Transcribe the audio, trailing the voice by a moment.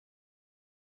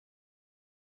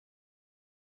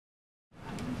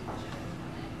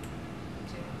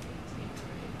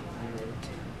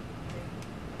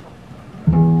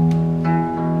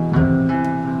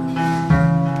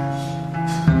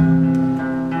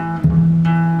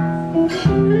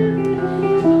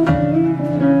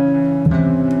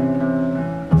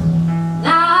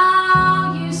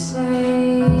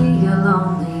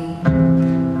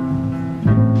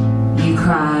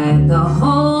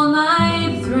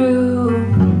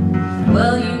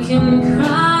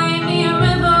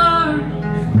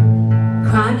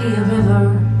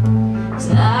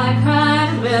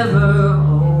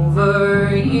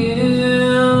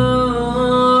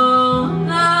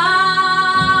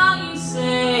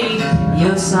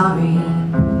you're sorry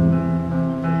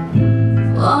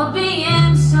for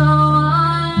being so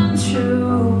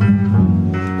untrue.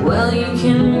 Well, you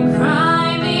can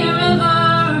cry me a river,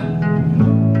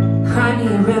 cry me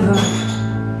a river,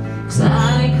 'cause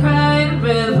I cried a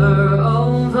river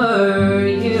over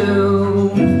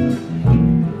you.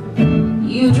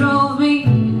 You drove me,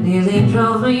 nearly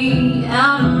drove me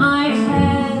out of my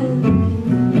head,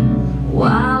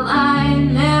 while I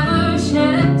never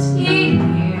shed a tear.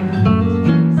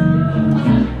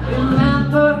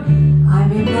 I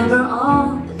remember all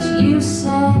that you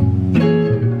said.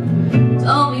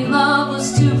 Told me love was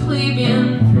too plebeian,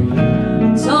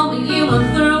 told me you were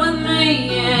through with me,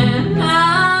 and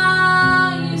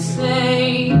now you say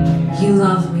you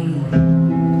love me.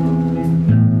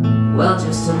 Well,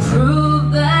 just to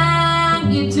prove that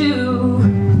you do,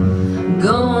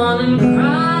 go on and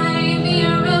cry me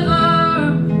a river,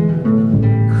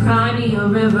 cry me a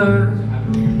river,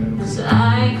 'cause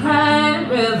I cried a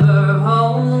river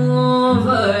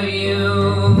over you.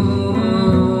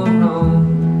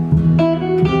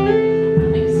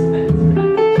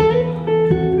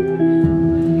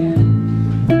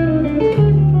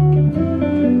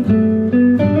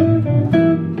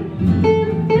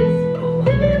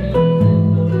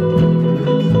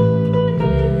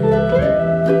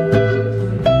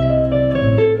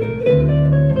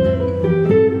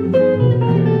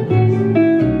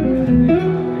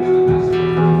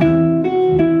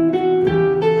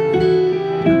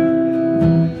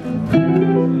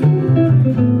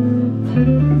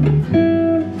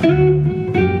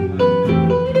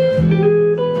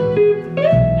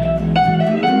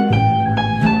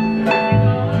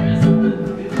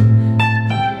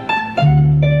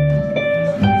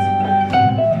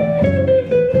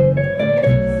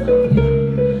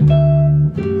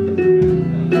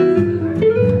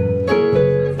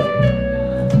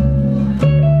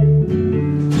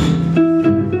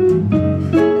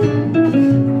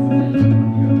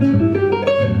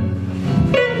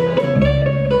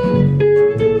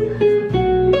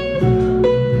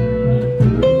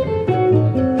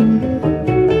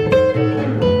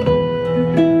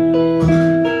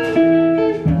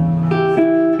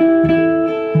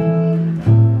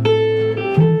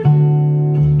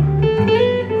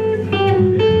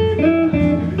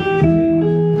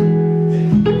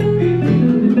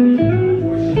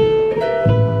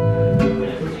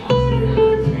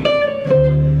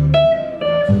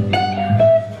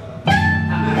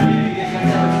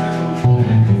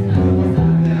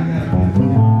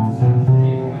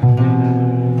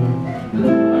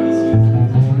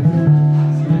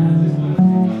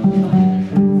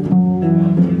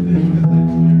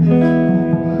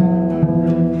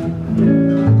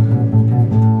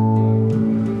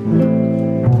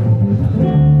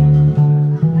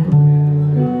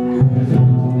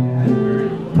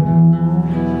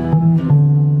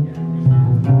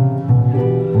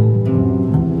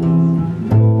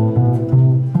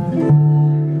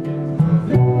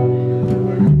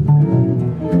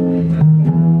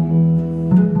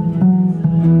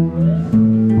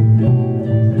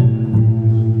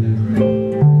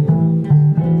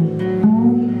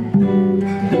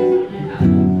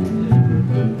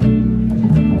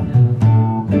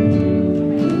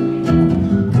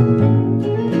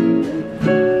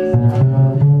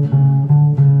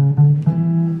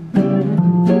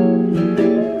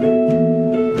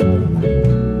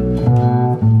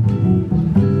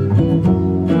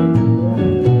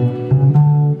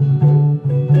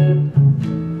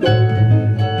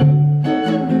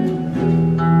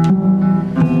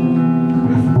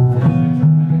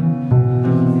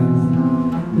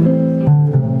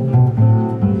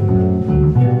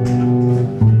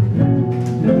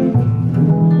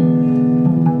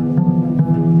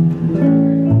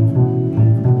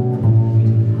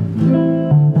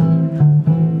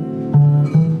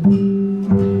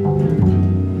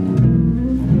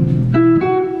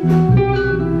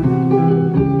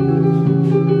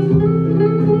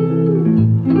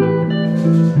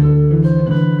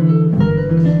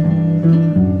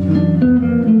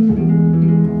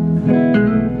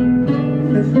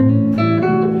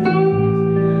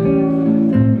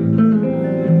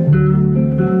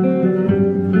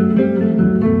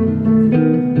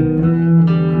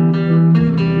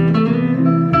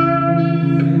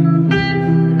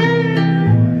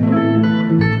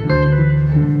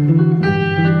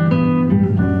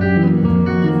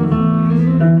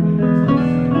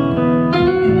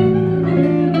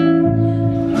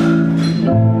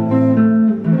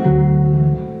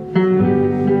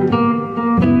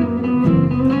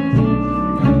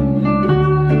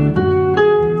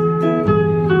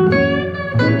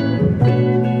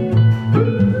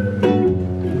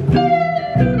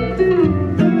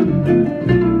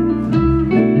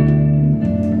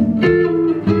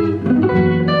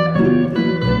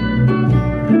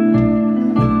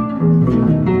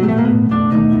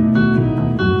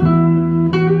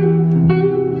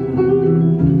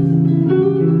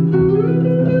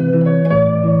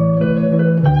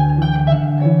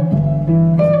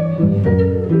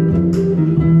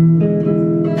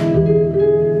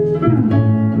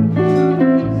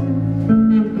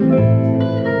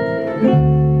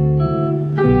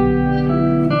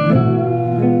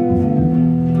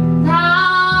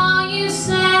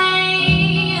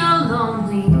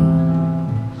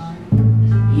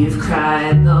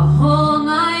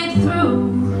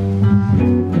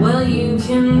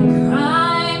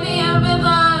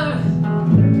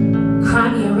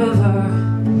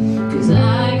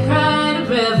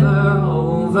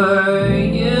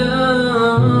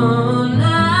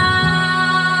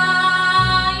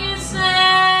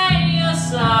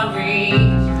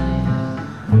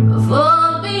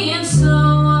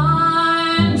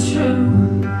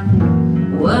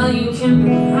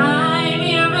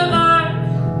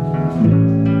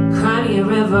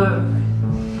 river,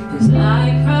 'cause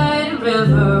I cried a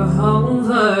river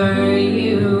over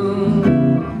you.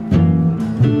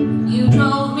 You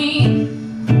drove me,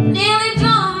 nearly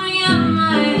drove me out of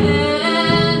my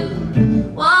head,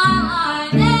 while I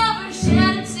never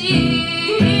shed a tear.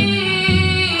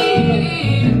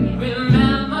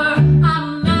 Remember, I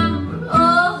remember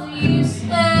all that you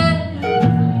said.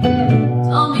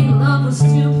 Told me love was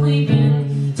too fleeting,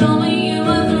 told me you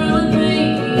were through with me,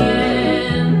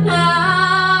 and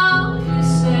now you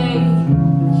say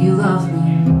you love me.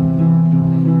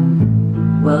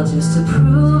 Well, just to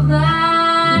prove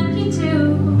that you do,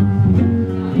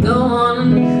 go on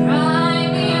and cry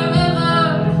me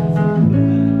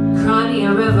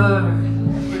a river,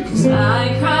 'cause I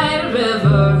cry